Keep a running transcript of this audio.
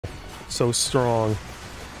so strong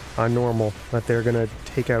on normal that they're gonna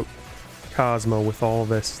take out Cosmo with all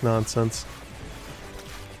this nonsense.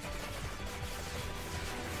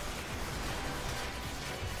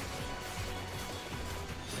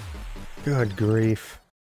 Good grief.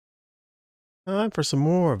 Time for some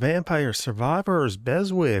more Vampire Survivors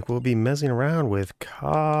BESWEC. We'll be messing around with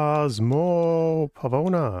Cosmo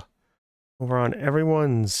Pavona over on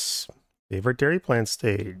everyone's favorite dairy plant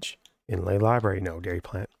stage. Inlay Library, no dairy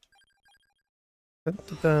plant.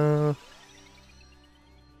 Da-da-da.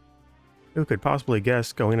 Who could possibly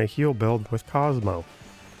guess going a heal build with Cosmo?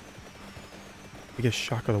 Biggest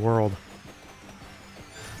shock of the world.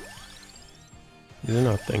 These are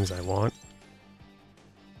not things I want.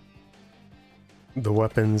 The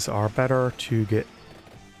weapons are better to get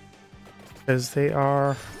as they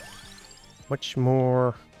are much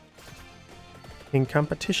more in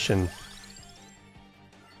competition.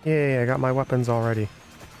 Yay, I got my weapons already.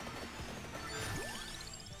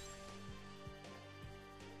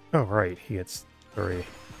 Oh, right, he gets 3.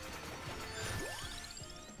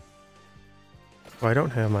 Oh, I don't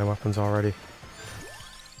have my weapons already.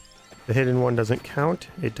 The hidden one doesn't count?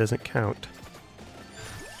 It doesn't count.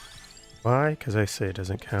 Why? Because I say it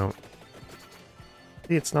doesn't count.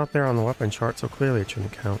 See, it's not there on the weapon chart, so clearly it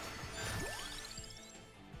shouldn't count.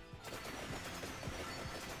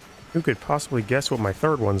 Who could possibly guess what my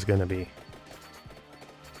third one's gonna be?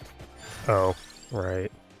 Oh,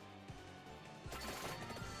 right.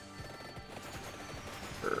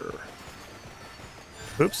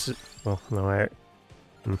 Oops. Well, no,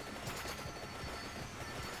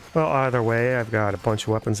 Well, either way, I've got a bunch of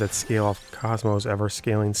weapons that scale off Cosmo's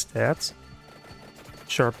ever-scaling stats.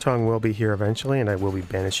 Sharp Tongue will be here eventually, and I will be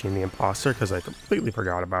banishing the Imposter because I completely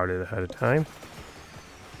forgot about it ahead of time.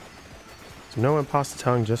 So no Imposter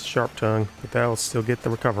Tongue, just Sharp Tongue, but that'll still get the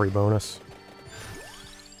recovery bonus.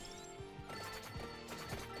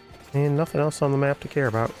 And nothing else on the map to care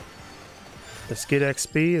about. Let's get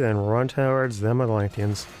XP, then run towards them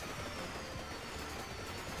Atlanteans.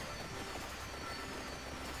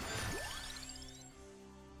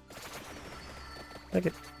 I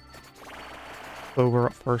get Clover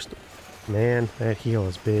up first. Man, that heal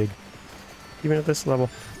is big. Even at this level.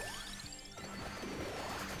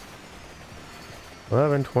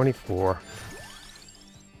 1124.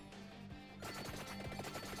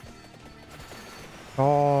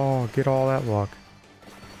 Oh, get all that luck.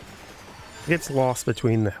 He gets lost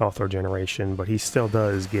between the health regeneration, but he still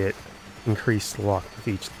does get increased luck with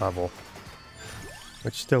each level.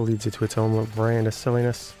 Which still leads it to its own little brand of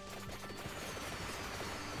silliness.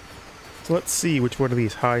 So let's see which one of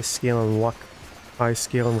these high scaling luck, high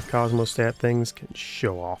scaling with Cosmo stat things can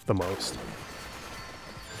show off the most.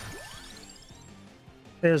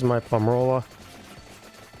 There's my Plumrolla.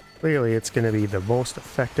 Clearly it's going to be the most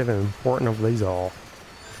effective and important of these all.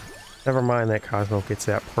 Never mind that Cosmo gets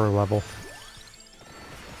that per level.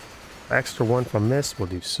 The extra one from this will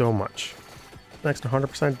do so much. An extra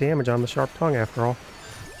 100% damage on the Sharp Tongue after all.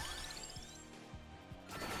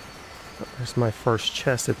 There's my first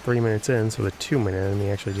chest at 3 minutes in, so the 2-minute enemy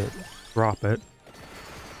actually didn't drop it.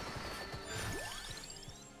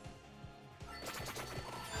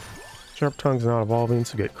 Sharp Tongue's not evolving,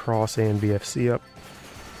 so get Cross and BFC up.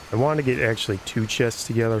 I wanted to get actually 2 chests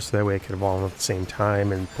together, so that way I could evolve them at the same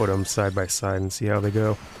time and put them side by side and see how they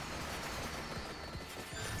go.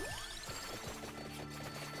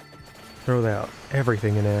 Throw out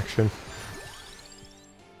everything in action.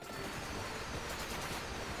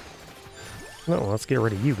 No, let's get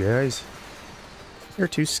rid of you guys. You're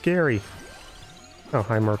too scary. Oh,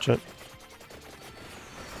 hi, Merchant.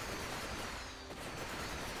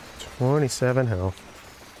 27 health.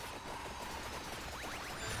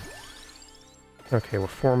 Okay, we're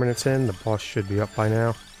 4 minutes in. The boss should be up by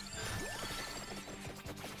now.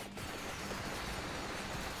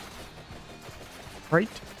 Right,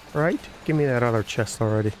 right. Give me that other chest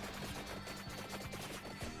already.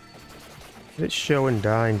 Did it show and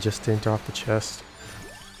die and just didn't off the chest?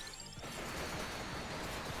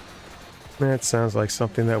 That sounds like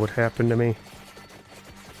something that would happen to me.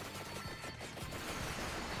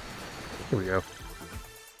 Here we go.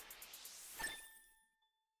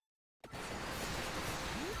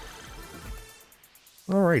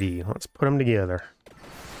 Alrighty, let's put them together.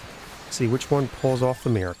 See which one pulls off the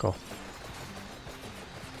miracle.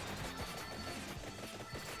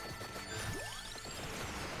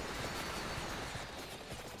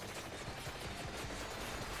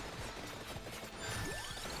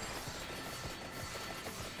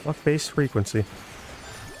 Luck-based frequency.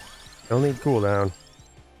 Don't need cooldown.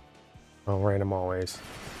 I'll random always.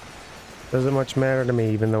 Doesn't much matter to me,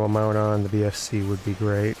 even though a mount on the BFC would be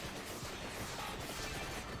great.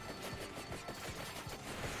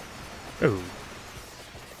 Oh.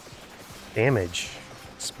 Damage.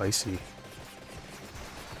 Spicy.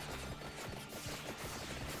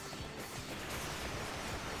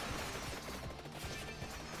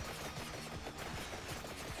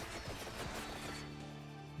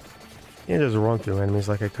 Can't just run through enemies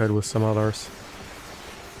like I could with some others.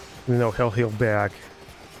 Even though he'll heal back.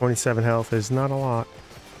 27 health is not a lot.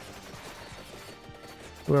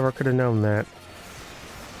 Whoever could have known that.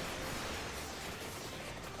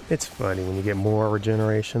 It's funny when you get more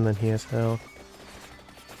regeneration than he has health.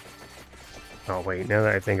 Oh wait, now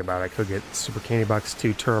that I think about it, I could get Super Candy Box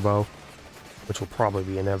 2 Turbo, which will probably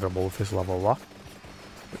be inevitable with this level of luck.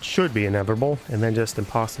 It should be inevitable, and then just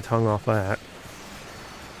impose the tongue off that.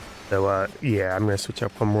 So, yeah, I'm going to switch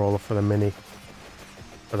out Plum Roller for the mini.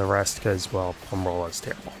 For the rest, because, well, Plum Roller is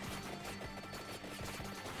terrible.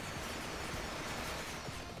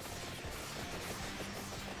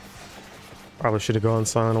 Probably should have gone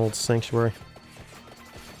Silent Old Sanctuary.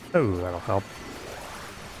 Oh, that'll help.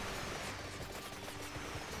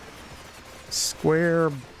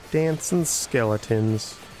 Square dancing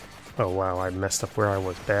skeletons. Oh wow, I messed up where I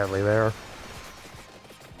was badly there.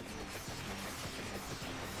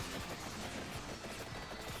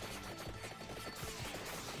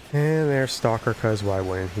 And there's Stalker, cause why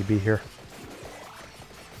wouldn't he be here?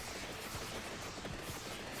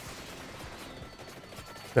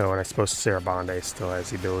 Oh, and I suppose Sarabande still has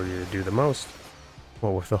the ability to do the most.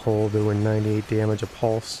 Well, with the hole doing 98 damage a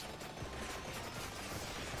pulse.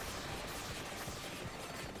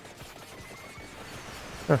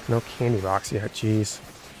 Oh, no candy box yet, jeez.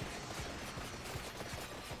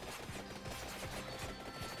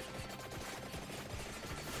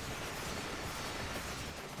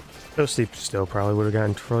 Ghosty still probably would have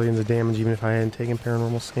gotten trillions of damage even if I hadn't taken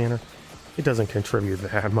Paranormal Scanner. It doesn't contribute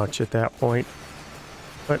that much at that point.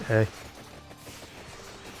 But hey.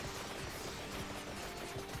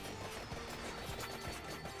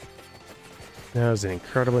 That was an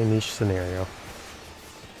incredibly niche scenario.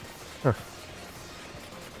 Huh.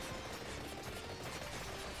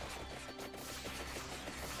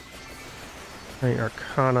 Alright,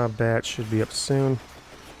 Arcana bat should be up soon.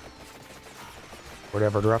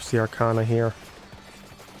 Whatever drops the Arcana here.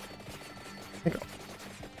 I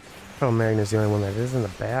think Magna's the only one that isn't a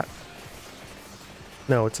bat.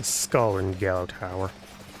 No, it's a skull in Gallow Tower.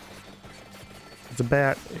 It's a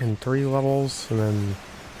bat in 3 levels, and then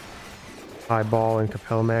Eyeball in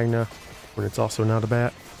Capella Magna, when it's also not a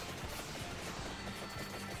bat.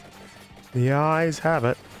 The eyes have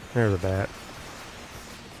it. There's a bat.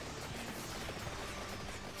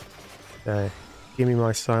 Okay, give me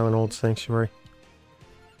my Silent Old Sanctuary.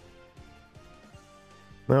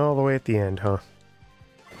 All the way at the end, huh?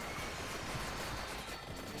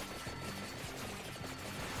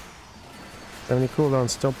 '70 cooldown,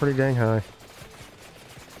 still pretty dang high.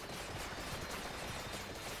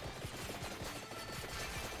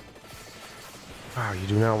 Wow, you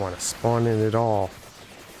do not want to spawn in at all.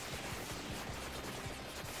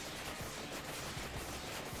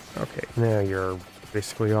 Okay, now you're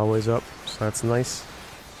basically always up, so that's nice.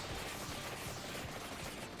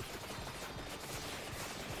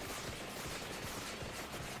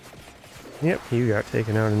 Yep, you got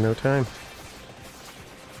taken out in no time.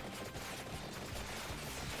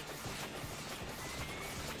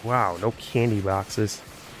 Wow, no candy boxes.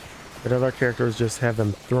 But other characters just have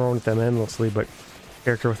them thrown at them endlessly, but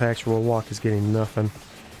character with actual luck is getting nothing.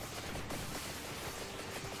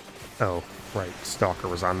 Oh, right, Stalker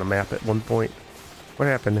was on the map at one point. What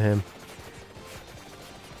happened to him?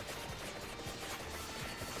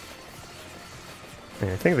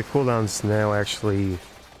 Yeah, I think the cooldown's now actually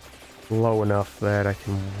low enough that I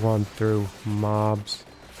can run through mobs.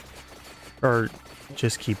 Or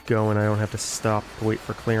just keep going, I don't have to stop to wait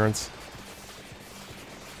for clearance.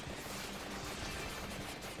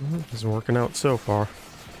 Isn't working out so far.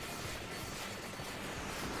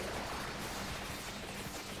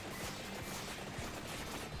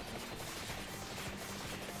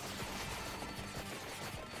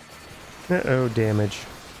 Uh-oh, damage.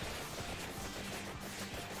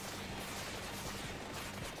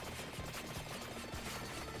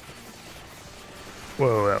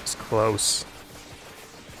 Whoa, that was close.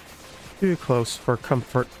 Too close for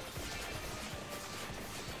comfort.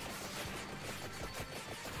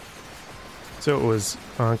 So it was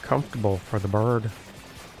uncomfortable for the bird.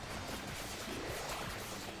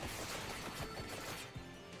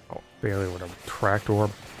 Oh, barely with a tracked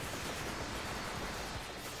orb.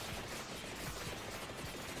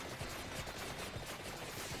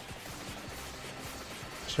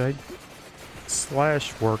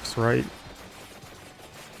 Slash works, right?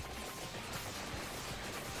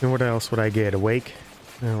 And what else would I get? Awake?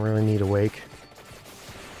 I don't really need awake.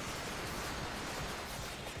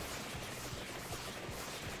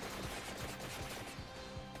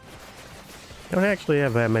 I don't actually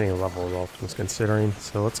have that many level options considering,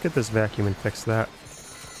 so let's get this vacuum and fix that.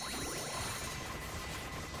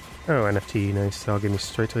 Oh, NFT, nice. That'll get me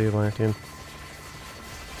straight to the Atlantean.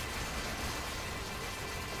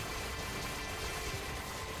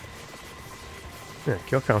 Yeah,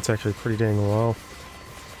 kill count's actually pretty dang low.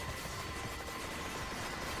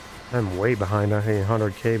 I'm way behind. I hit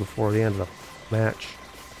 100k before the end of the match.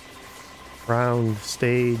 Round,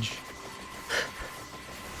 stage.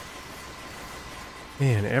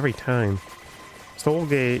 Man, every time. This whole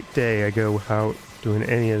day I go without doing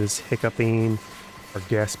any of this hiccuping or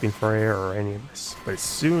gasping for air or any of this. But as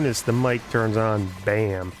soon as the mic turns on,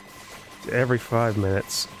 bam. Every 5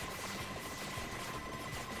 minutes.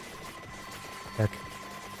 Heck.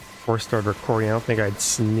 Before I started recording, I don't think I'd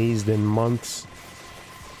sneezed in months.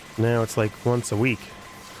 Now it's like once a week.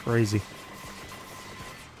 It's crazy.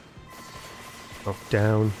 Oh,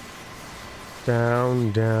 down.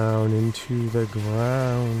 Down, down into the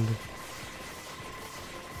ground.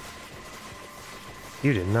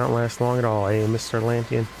 You did not last long at all, eh, Mr.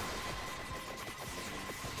 Atlantean?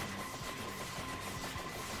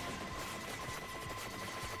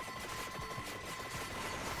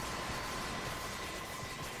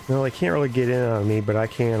 No, they can't really get in on me, but I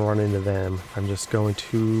can run into them. I'm just going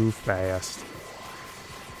too fast.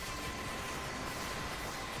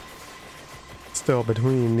 Still,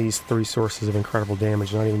 between these 3 sources of incredible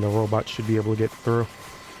damage, not even the robot should be able to get through.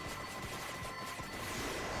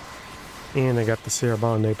 And I got the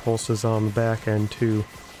Tri-Blunder pulses on the back end too.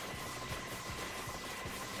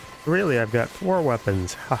 Really, I've got 4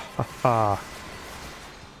 weapons. Ha ha ha.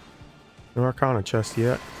 No arcana chest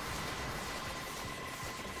yet.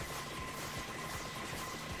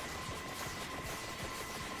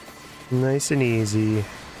 Nice and easy.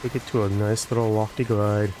 Take it to a nice little lofty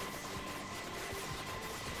glide.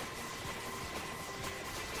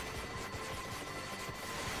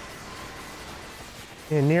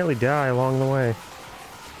 And nearly die along the way.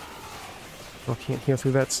 I can't heal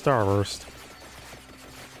through that starburst.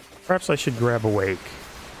 Perhaps I should grab awake,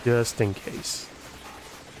 just in case.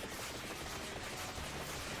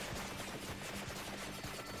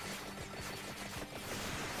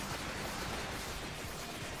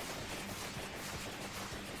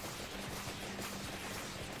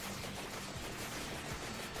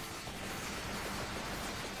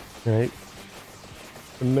 Right.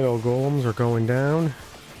 The middle golems are going down.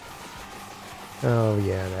 Oh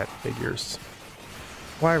yeah, that figures.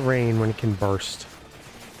 Why rain when it can burst?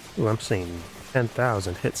 Ooh, I'm seeing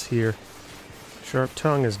 10,000 hits here. Sharp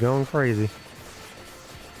tongue is going crazy.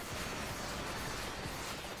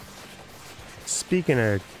 Speaking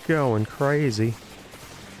of going crazy,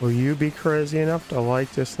 will you be crazy enough to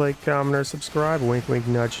like, dislike, comment, or subscribe? Wink, wink,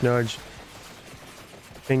 nudge, nudge.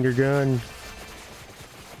 Finger gun.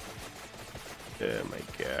 Oh my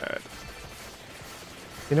god.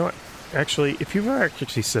 You know what? Actually, if you've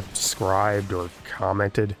actually subscribed or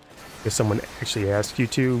commented, if someone actually asked you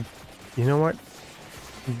to, you know what?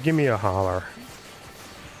 Give me a holler.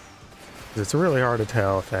 It's really hard to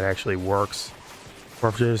tell if that actually works, or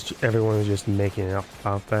if just everyone is just making it up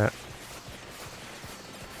about that.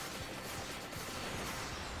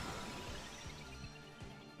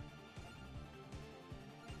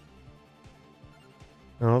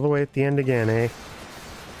 All the way at the end again, eh?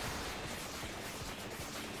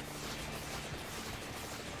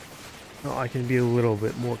 Well, I can be a little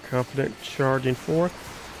bit more confident charging forth.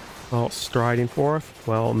 Well, striding forth.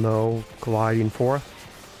 Well, no, gliding forth.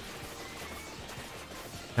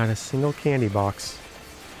 Not a single candy box.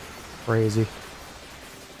 Crazy.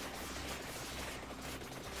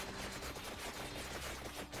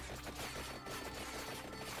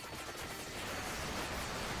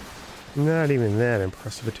 Not even that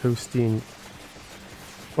impressive a toasty.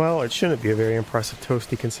 Well, it shouldn't be a very impressive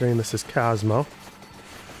toasty considering this is Cosmo.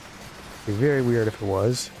 It'd be very weird if it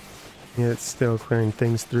was. Yet it's still clearing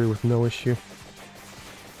things through with no issue.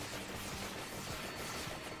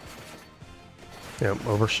 Yep,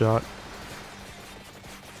 overshot.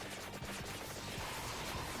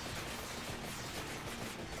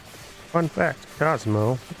 Fun fact,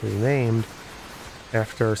 Cosmo is named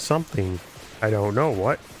after something. I don't know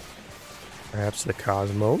what. Perhaps the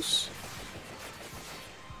cosmos?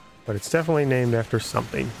 But it's definitely named after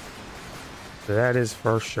something. So that is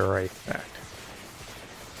for sure a fact.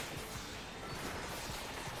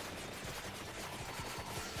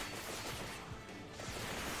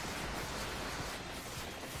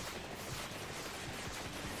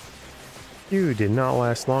 You did not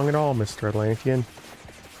last long at all, Mr. Atlantean.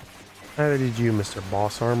 Neither did you, Mr.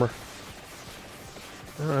 Boss Armor.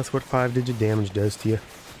 Well, that's what 5-digit damage does to you.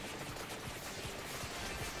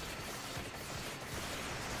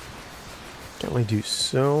 Can only do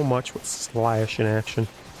so much with Slash in action.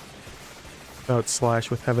 About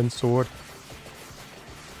Slash with Heaven's Sword.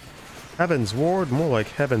 Heaven's Ward? More like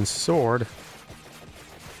Heaven's Sword.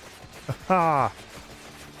 Aha!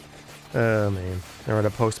 Oh man. I read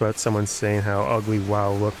a post about someone saying how ugly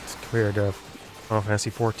WoW looked compared to Final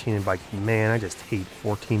Fantasy 14 and like, man, I just hate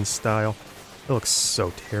 14's style. It looks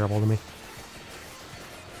so terrible to me.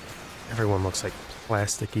 Everyone looks like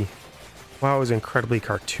plasticky. WoW is incredibly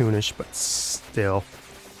cartoonish, but still.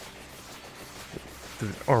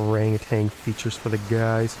 The orangutan features for the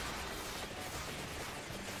guys.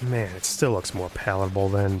 Man, it still looks more palatable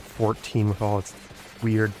than 14 with all its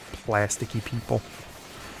weird plasticky people.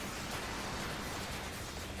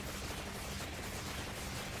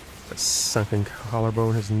 A sunken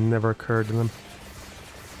collarbone has never occurred to them.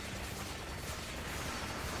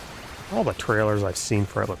 All the trailers I've seen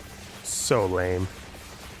for it look so lame.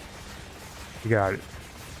 You got it.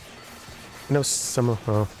 I know some of...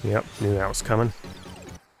 Oh, yep, knew that was coming.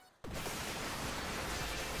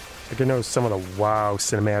 Like, I know some of the WoW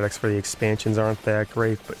cinematics for the expansions aren't that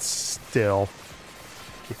great, but still.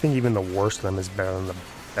 I think even the worst of them is better than the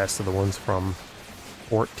best of the ones from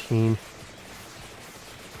 14.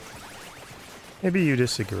 Maybe you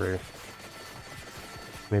disagree.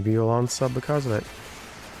 Maybe you'll unsub because of it.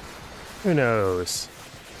 Who knows?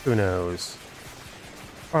 Who knows?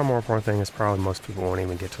 Far more important thing is probably most people won't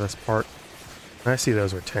even get to this part. I see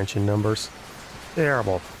those retention numbers.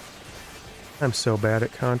 Terrible. I'm so bad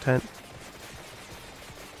at content.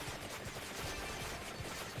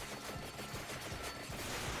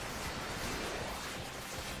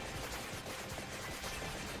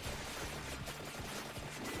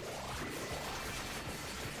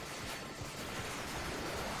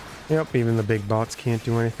 Yep, even the big bots can't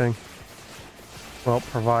do anything. Well,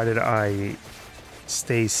 provided I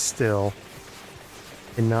stay still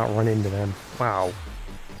and not run into them. Wow.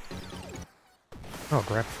 Oh,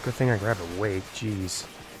 good thing I grabbed a wake, jeez.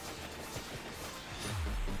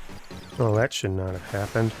 Oh, that should not have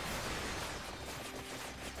happened.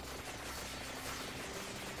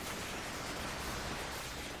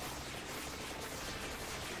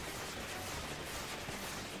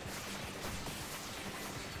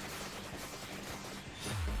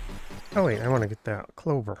 Oh wait, I want to get that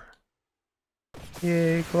clover.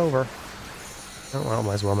 Yay, clover. Oh well,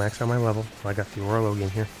 might as well max out my level. I got the Orlog in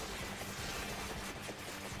here.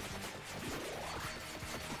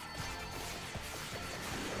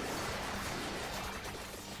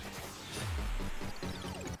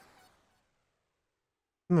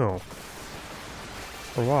 No.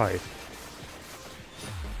 Or why?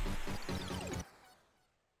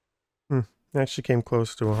 Actually came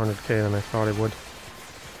close to 100k than I thought it would.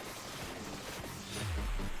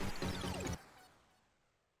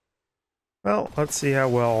 Well, let's see how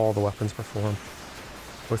well all the weapons perform.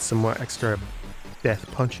 With some more extra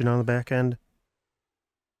death punching on the back end.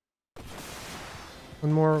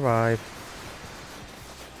 One more revive.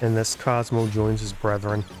 And this Cosmo joins his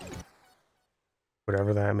brethren.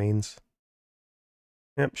 Whatever that means.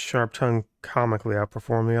 Yep, Sharp Tongue comically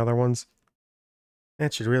outperformed the other ones.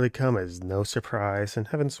 That should really come as no surprise, and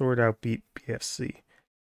Heaven's Sword outbeat BFC.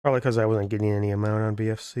 Probably because I wasn't getting any amount on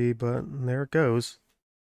BFC, but there it goes.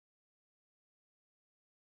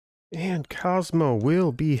 And Cosmo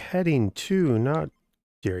will be heading to, not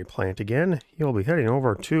Dairy Plant again, he'll be heading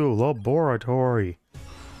over to Laborratory.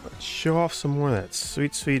 Let's show off some more of that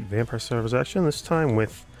sweet, sweet Vampire Survivors action, this time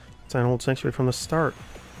with Old Sanctuary from the start.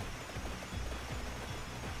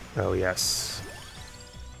 Oh yes.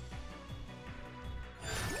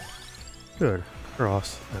 Good.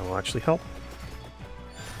 Cross. That will actually help.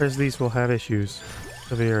 Whereas these will have issues.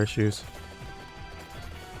 Severe issues.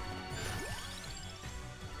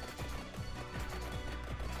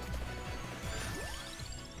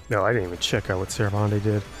 No, I didn't even check out what Servande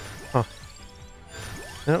did. Huh.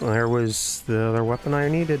 Well, there was the other weapon I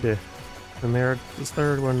needed to... And there's this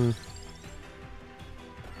third one.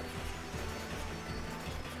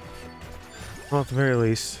 Well, at the very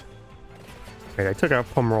least. Wait, I took out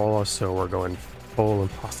Pomerola, so we're going full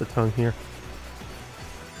Impasta Tongue here.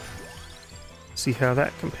 See how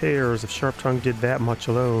that compares if Sharp Tongue did that much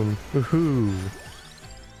alone. Woohoo!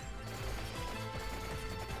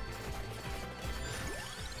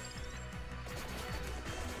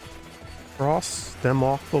 Cross them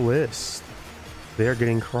off the list. They're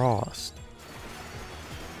getting crossed.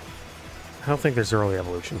 I don't think there's early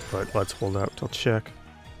evolutions, but let's hold out till check.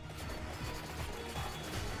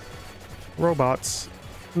 Robots.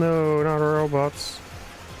 No, not robots.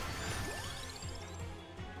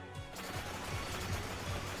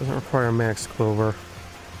 Doesn't require max clover.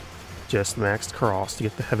 Just maxed cross to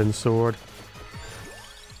get the heaven sword.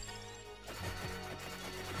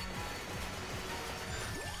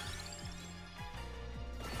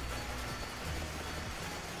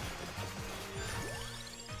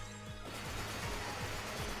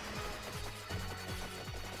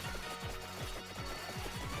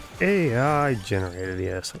 AI generated,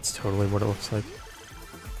 yes, that's totally what it looks like.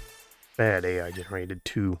 Bad AI generated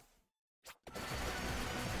too.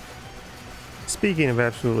 Speaking of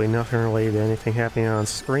absolutely nothing related to anything happening on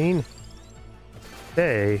screen,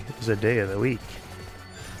 today is a day of the week.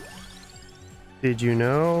 Did you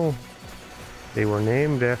know they were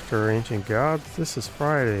named after ancient gods? This is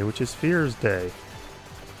Friday, which is Fear's Day.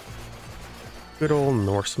 Good old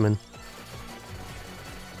Norseman.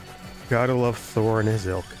 Gotta love Thor and his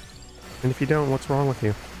ilk. And if you don't, what's wrong with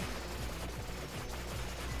you?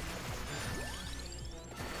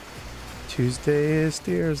 Tuesday is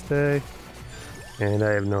Steers Day. And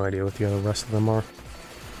I have no idea what the other rest of them are.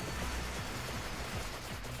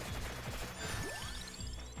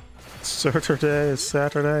 Saturday is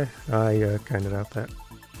Saturday? I kind of doubt that.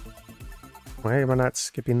 Why am I not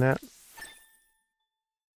skipping that?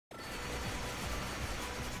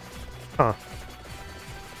 Huh.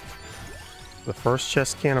 The first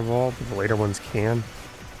chest can't evolve, but the later ones can.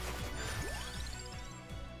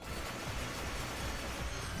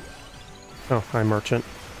 Oh, hi, merchant.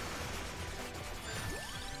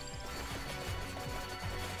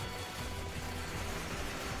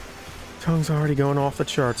 Tongue's already going off the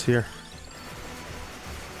charts here.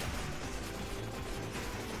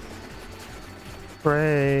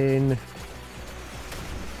 Train.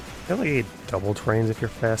 I only need double trains if you're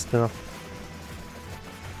fast enough.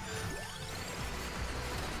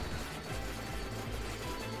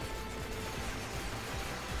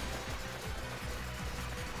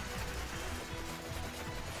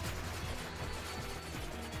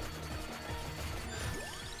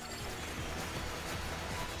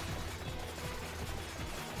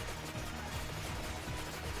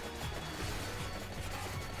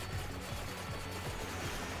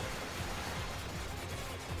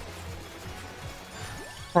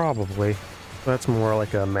 Probably. That's more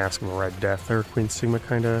like a Mask of a Red Death or Queen Sigma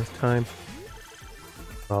kind of time.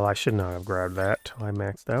 Well, I should not have grabbed that till I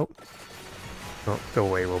maxed out. Oh, go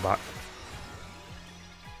away, robot.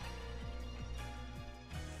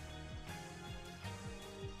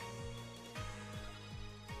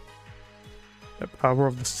 The power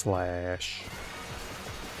of the slash.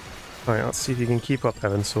 Alright, let's see if you can keep up,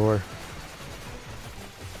 Heaven Sword.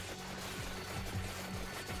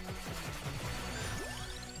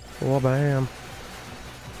 Well, bam.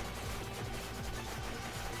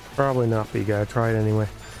 Probably not, but you gotta try it anyway.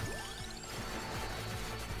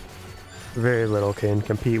 Very little can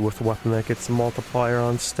compete with a weapon that gets a multiplier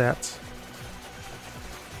on stats.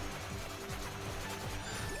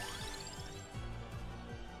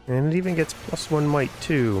 And it even gets +1 might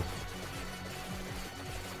too.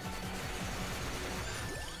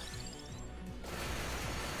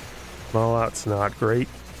 Well, that's not great.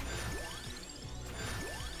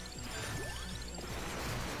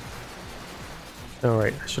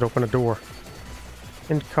 Alright, I should open a door.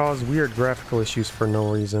 And cause weird graphical issues for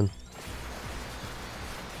no reason.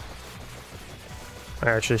 I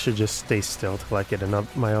actually should just stay still till I get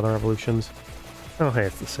my other evolutions. Oh hey,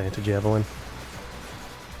 it's the Santa Javelin.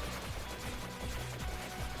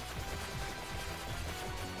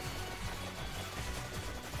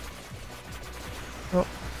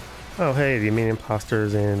 Oh hey, the immune imposter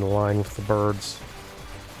is in line with the birds.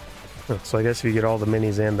 Oh, so I guess if you get all the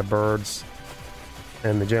minis and the birds,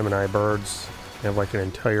 and the Gemini birds, you have like an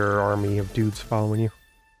entire army of dudes following you.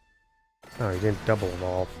 Oh, you didn't double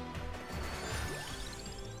evolve.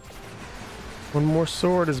 One more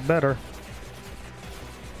sword is better.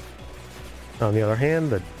 On the other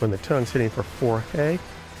hand, when the tongue's hitting for 4K,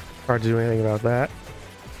 hard to do anything about that.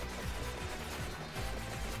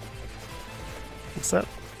 What's that?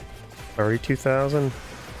 32,000?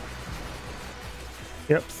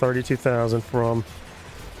 Yep, 32,000 from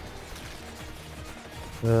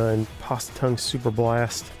and Pasta Tongue Super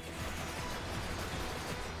Blast.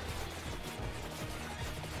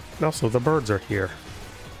 And also, the birds are here.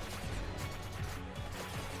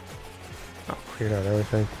 Oh, cleared out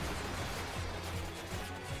everything.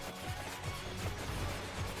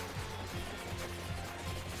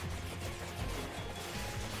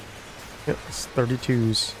 Yep, it's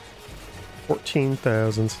 32s.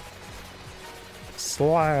 14,000s.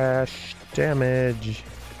 Slash damage.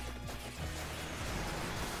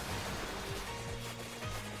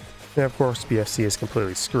 And of course, BFC is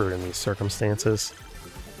completely screwed in these circumstances.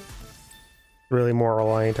 Really more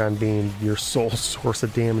reliant on being your sole source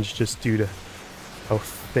of damage just due to how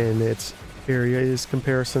thin its area is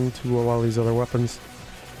comparison to a lot of these other weapons.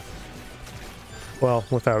 Well,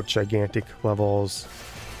 without gigantic levels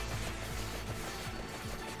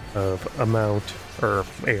of amount, or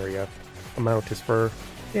area. Amount is for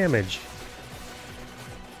damage.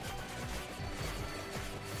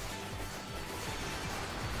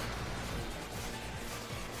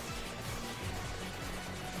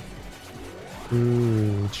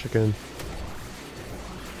 Chicken.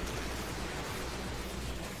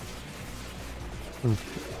 You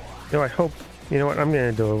know, I hope, you know what, I'm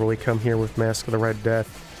gonna deliberately come here with Mask of the Red Death.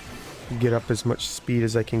 Get up as much speed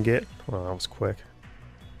as I can get. Oh, that was quick.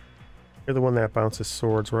 You're the one that bounces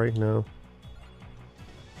swords, right? No.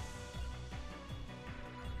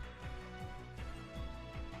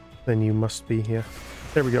 Then you must be here.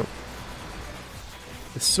 There we go.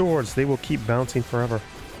 The swords, they will keep bouncing forever.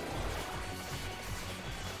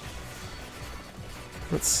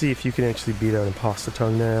 Let's see if you can actually beat out Imposter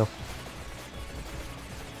Tongue now.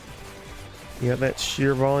 You got that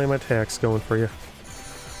sheer volume attacks going for you.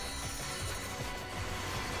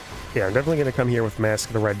 Yeah, I'm definitely going to come here with Mask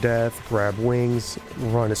of the Red Death, grab wings,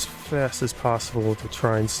 run as fast as possible to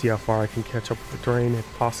try and see how far I can catch up with the drain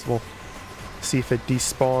if possible. See if it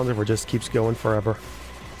despawns or just keeps going forever.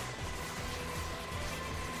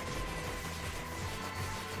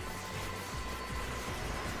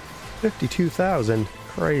 $52,000.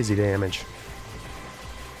 Crazy damage.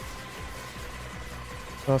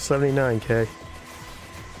 Oh, 79k.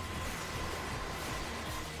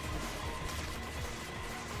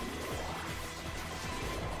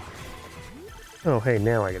 Oh, hey,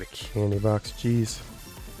 now I get a candy box. Jeez.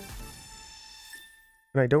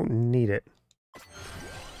 And I don't need it.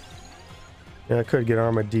 Now, I could get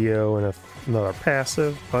Armadillo and another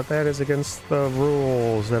passive, but that is against the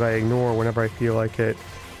rules that I ignore whenever I feel like it.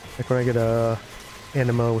 Like when I get a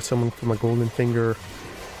anima with someone from a golden finger.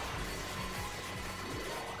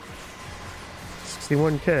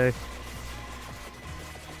 61k.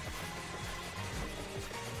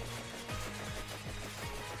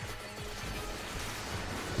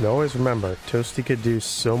 And always remember, Toasty could do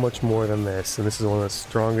so much more than this, and this is one of the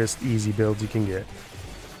strongest easy builds you can get.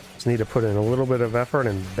 Just need to put in a little bit of effort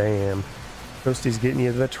and bam. Toasty's getting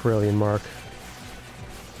you to the trillion mark.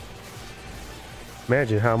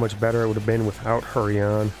 Imagine how much better it would have been without Hurry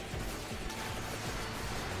On.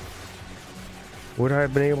 Would I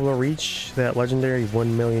have been able to reach that legendary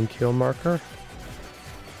 1 million kill marker?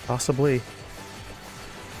 Possibly.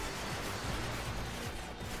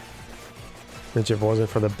 Which if it wasn't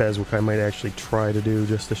for the BESWEC I might actually try to do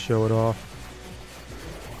just to show it off.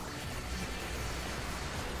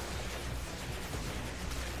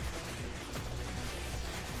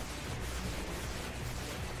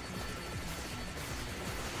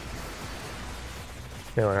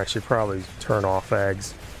 You know, I should probably turn off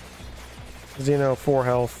eggs. Because, you know, 4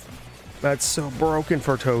 health, that's so broken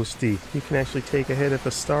for Toasty. You can actually take a hit at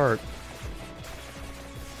the start.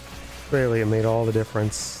 Really, it made all the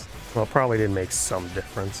difference. Well, it probably did make some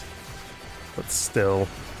difference. But still,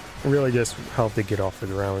 it really just helped it get off the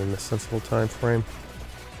ground in a sensible time frame.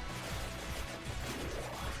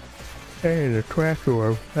 Hey, the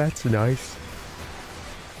tracker, that's nice.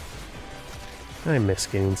 I miss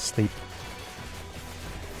getting sleep.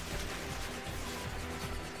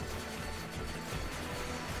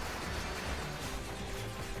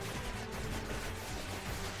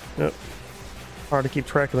 Yep. Hard to keep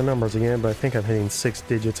track of the numbers again, but I think I'm hitting 6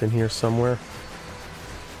 digits in here somewhere.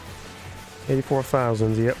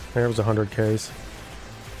 84,000, yep, there was 100Ks.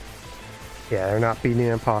 Yeah, they're not beating the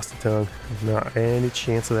Imposter Tongue. Not any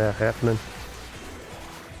chance of that happening.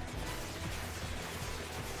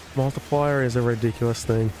 Multiplier is a ridiculous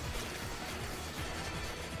thing.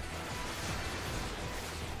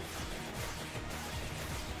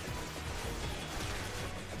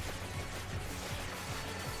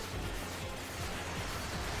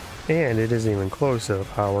 And it isn't even close to the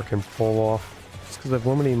power can pull off. Just because I've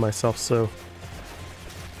limited myself so.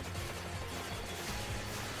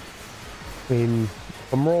 I mean,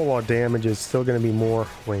 from roll-out damage is still going to be more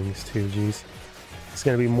wings too, geez. It's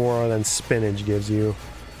going to be more than spinach gives you.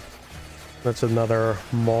 That's another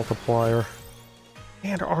multiplier.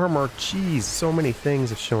 And armor, geez, so many things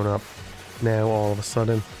have shown up now all of a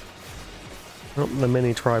sudden. Well, the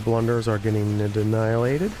mini Tri-Blunders are getting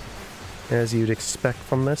annihilated, as you'd expect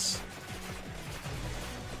from this.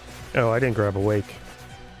 Oh, I didn't grab a wake.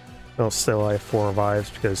 Well, still I have 4 revives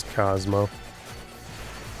because Cosmo.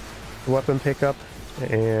 The weapon pickup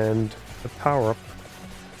and the power-up.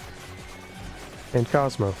 And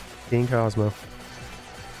Cosmo. Being Cosmo.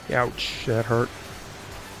 Ouch, that hurt.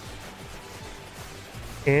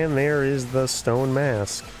 And there is the stone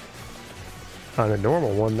mask. On a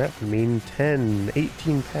normal one, that would mean 10,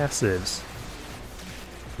 18 passives.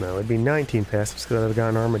 No, it'd be 19 passives because I've got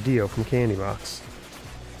an Armadillo from Candy Box.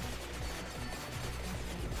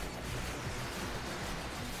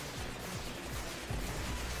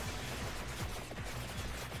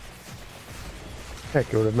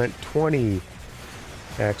 Heck, it would have meant 20,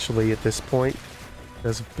 actually, at this point.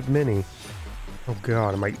 There's a mini. Oh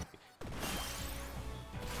god, I might...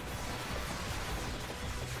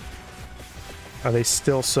 Are they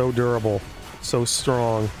still so durable, so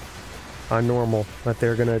strong on normal, that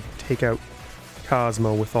they're gonna take out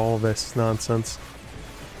Cosmo with all of this nonsense?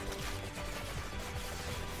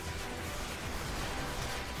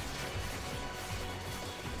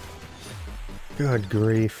 Good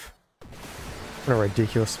grief. What a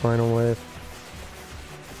ridiculous final wave.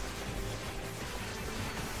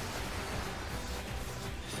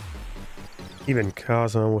 Even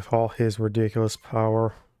Cosmo with all his ridiculous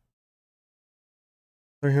power.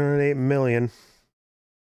 308 million.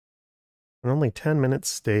 An only 10-minute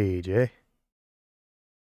stage, eh?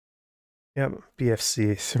 Yep,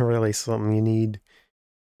 BFC is really something you need to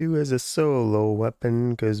do as a solo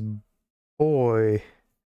weapon, because boy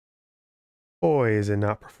is it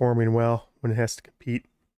not performing well when it has to compete.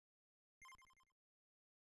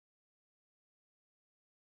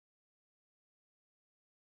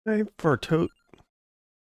 Time for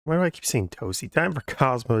Why do I keep saying Toasty? Time for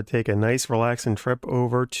Cosmo to take a nice relaxing trip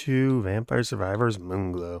over to Vampire Survivors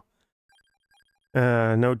Moonglow.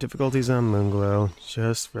 No difficulties on Moonglow,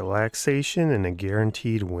 just relaxation and a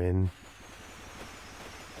guaranteed win.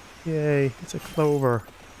 Yay, it's a clover.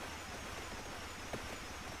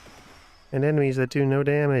 And enemies that do no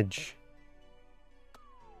damage.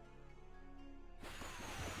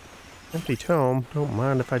 Empty tome, don't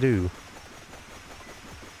mind if I do.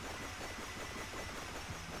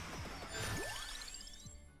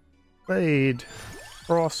 Blade,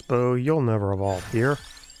 crossbow, you'll never evolve here.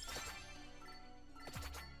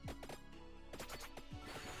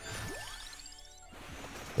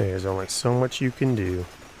 There's only so much you can do.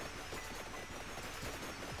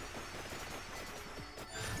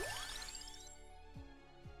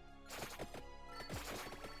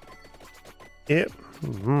 Yep.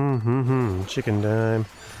 Chicken dime.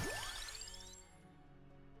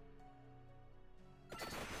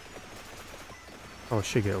 Oh, I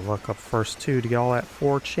should get luck up first too to get all that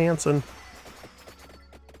 4 chancing.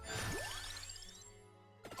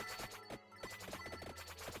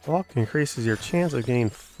 Luck increases your chance of getting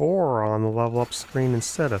 4 on the level up screen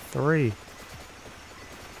instead of 3.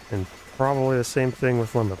 And probably the same thing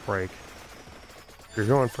with limit break. If you're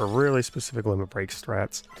going for really specific limit break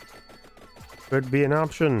strats, could be an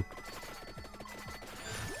option.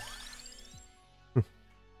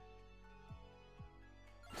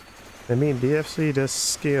 I mean, BFC does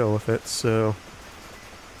scale with it, so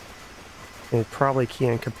it probably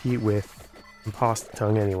can't compete with Imposter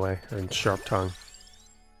Tongue anyway, or Sharp Tongue.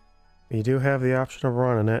 You do have the option of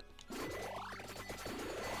running it.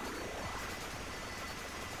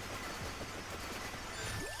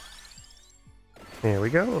 There we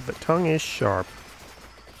go, the tongue is sharp.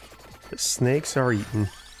 The snakes are eaten.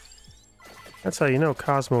 That's how you know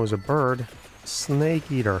Cosmo is a bird.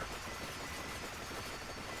 Snake eater.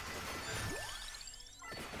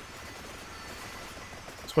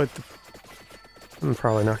 That's why I'm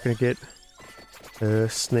probably not going to get the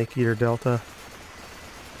Snake Eater Delta.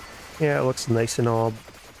 Yeah, it looks nice and all.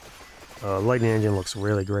 Lightning Engine looks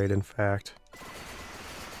really great, in fact.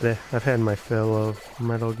 But, I've had my fill of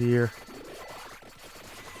Metal Gear.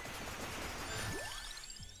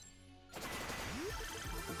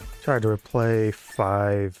 Tried to replay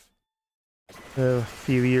 5 a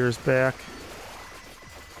few years back.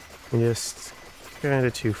 And just kind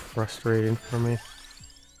of too frustrating for me.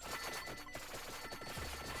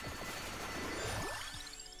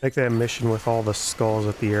 Like that mission with all the skulls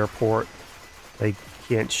at the airport. They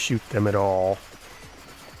can't shoot them at all.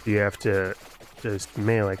 You have to just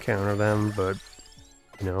melee counter them, but,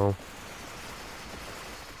 you know,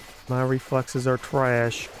 my reflexes are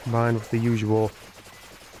trash combined with the usual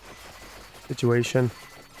situation.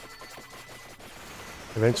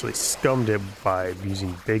 Eventually scummed it by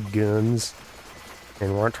using big guns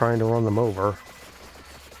and weren't trying to run them over.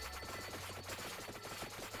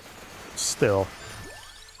 Still,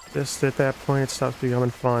 just at that point it stops becoming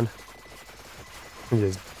fun. It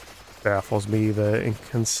just baffles me, the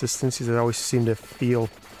inconsistencies that I always seem to feel.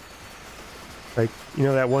 Like, you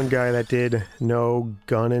know that one guy that did no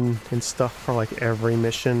gunning and stuff for like every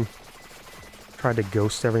mission? tried to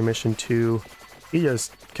ghost every mission too. He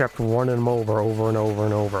just kept running them over and over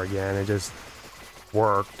and over again. It just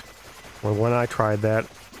worked. Well, when I tried that,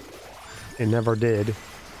 it never did.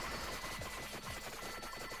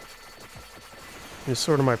 It's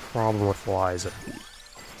sort of my problem with Liza.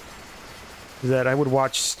 That I would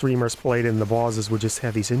watch streamers play it and the bosses would just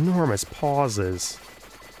have these enormous pauses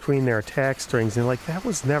between their attack strings, and like, that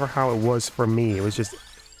was never how it was for me. It was just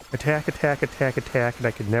attack, attack, attack, attack, and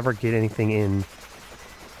I could never get anything in.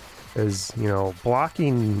 Because, you know,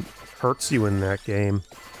 blocking hurts you in that game.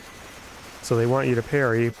 So they want you to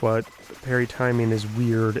parry, but the parry timing is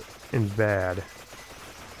weird and bad.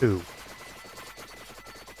 Ooh.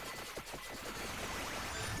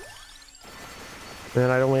 Then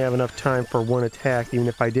I'd only have enough time for one attack, even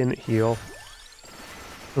if I didn't heal.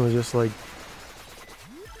 It was just like...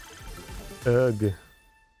 ugh.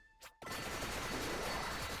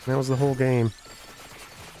 That was the whole game.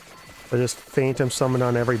 I just phantom summoned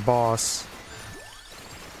on every boss.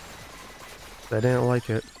 I didn't like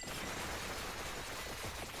it.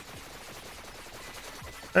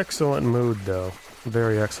 Excellent mood, though.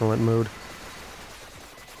 Very excellent mood.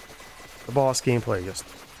 The boss gameplay just...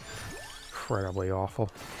 incredibly awful.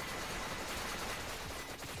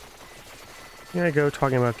 Here I go,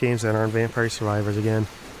 talking about games that aren't Vampire Survivors again.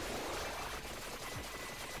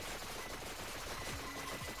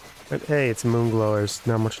 But hey, it's Moonglow. There's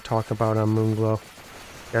not much to talk about on Moonglow.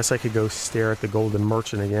 Guess I could go stare at the Golden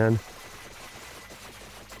Merchant again.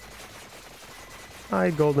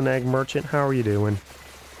 Hi, Golden Egg Merchant. How are you doing?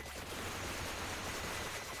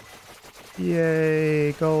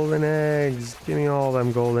 Yay, golden eggs. Give me all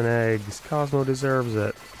them golden eggs. Cosmo deserves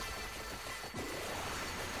it.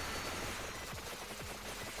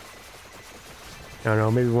 I don't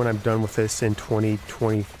know, maybe when I'm done with this in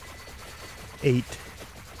 2028,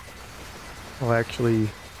 I'll actually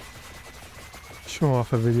show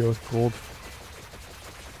off a video with gold.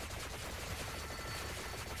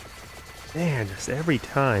 Man, just every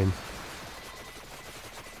time.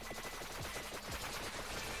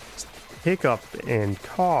 Hiccup and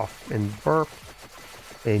cough and burp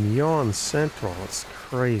and yawn central. It's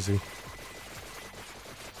crazy.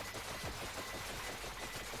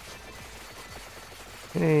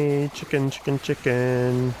 Hey, chicken, chicken,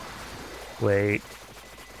 chicken. Wait.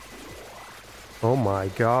 Oh my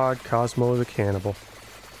god, Cosmo is a cannibal.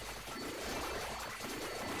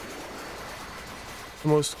 The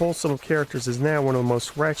most wholesome of characters is now one of the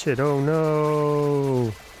most wretched. Oh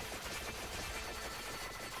no!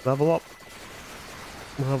 Level up.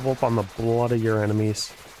 Level up on the blood of your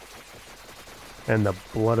enemies. And the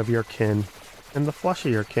blood of your kin. And the flesh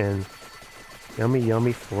of your kin. Yummy,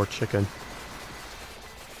 yummy floor chicken.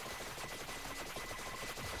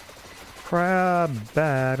 Crab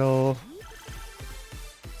battle.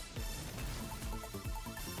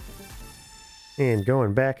 And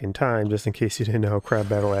going back in time, just in case you didn't know how crab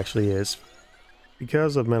battle actually is.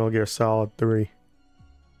 Because of Metal Gear Solid 3.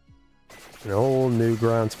 An old new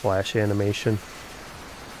ground splash animation.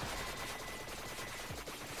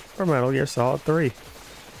 For Metal Gear Solid 3.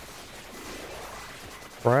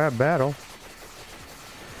 Crab battle.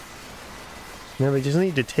 Now they just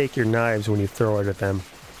need to take your knives when you throw it at them.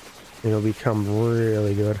 It'll become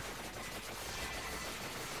really good.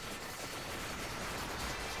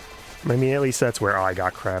 I mean, at least that's where I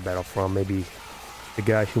got crab battle from. Maybe the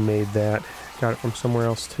guy who made that got it from somewhere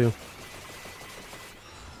else too.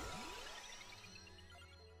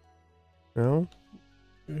 Well,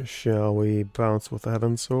 shall we bounce with the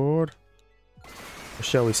Heaven's Sword? Or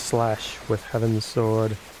shall we slash with Heaven's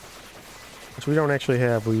Sword? Which we don't actually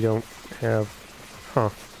have. We don't have... Huh.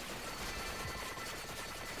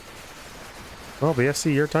 Well,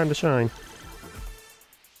 BFC, your time to shine.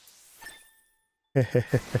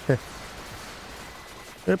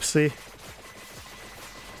 Oopsie.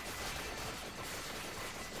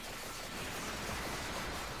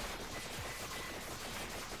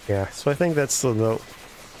 Yeah, so I think that's the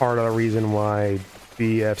part of the reason why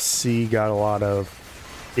BFC got a lot of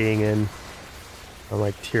dinging on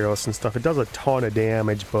like tier lists and stuff. It does a ton of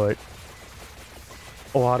damage, but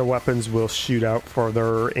a lot of weapons will shoot out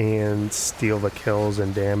further and steal the kills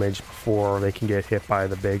and damage before they can get hit by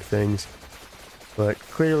the big things. But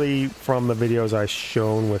clearly, from the videos I've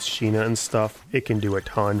shown with Sheena and stuff, it can do a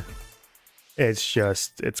ton. It's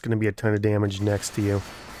just, it's going to be a ton of damage next to you.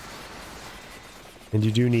 And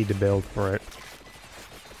you do need to build for it.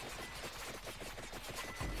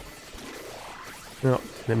 No,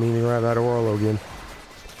 didn't mean to grab that Orlo again.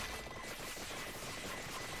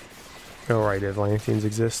 Alright, Atlanteans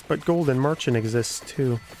exist, but Golden Merchant exists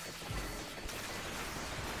too.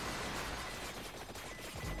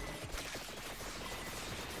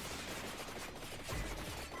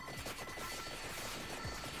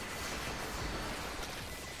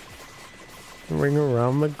 Ring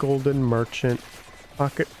around the golden merchant.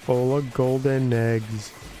 Pocket full of golden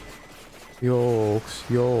eggs. Yolks,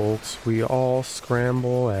 yolks, we all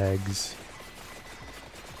scramble eggs.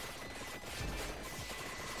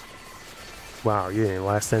 Wow, you didn't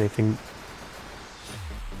last anything.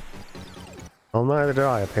 Well, neither did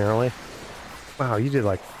I, apparently. Wow, you did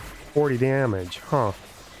like 40 damage, huh?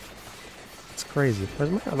 That's crazy. Where's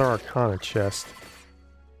my other arcana chest?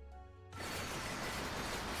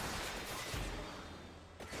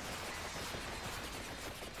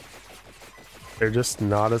 They're just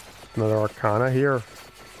not another arcana here.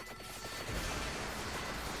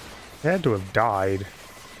 They had to have died.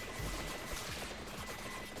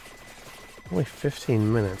 Only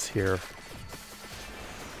 15 minutes here.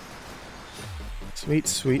 Sweet,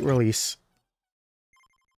 sweet release.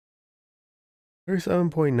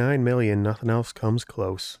 37.9 million, nothing else comes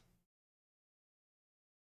close.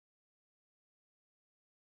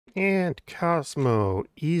 And Cosmo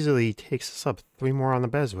easily takes us up 3 more on the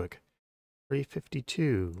BESWEC.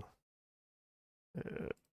 352.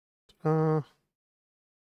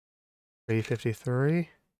 353.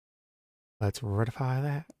 Let's ratify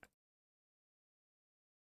that.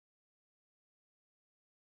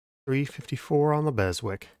 354 on the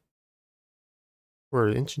BESWEC. We're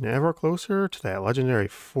inching ever closer to that legendary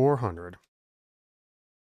 400.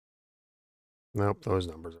 Nope, those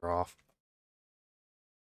numbers are off.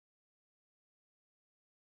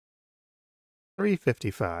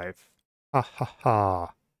 355. Ha ha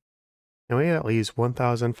ha. Anyway, that leaves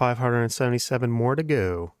 1,577 more to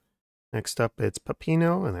go. Next up, it's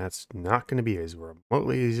Pepino, and that's not going to be as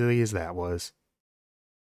remotely easy as that was.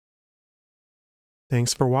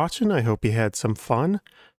 Thanks for watching. I hope you had some fun.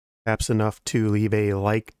 Perhaps enough to leave a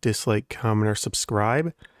like, dislike, comment, or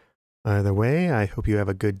subscribe. Either way, I hope you have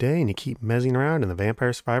a good day and you keep mezzing around in the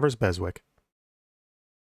Vampire Survivors BESWEC.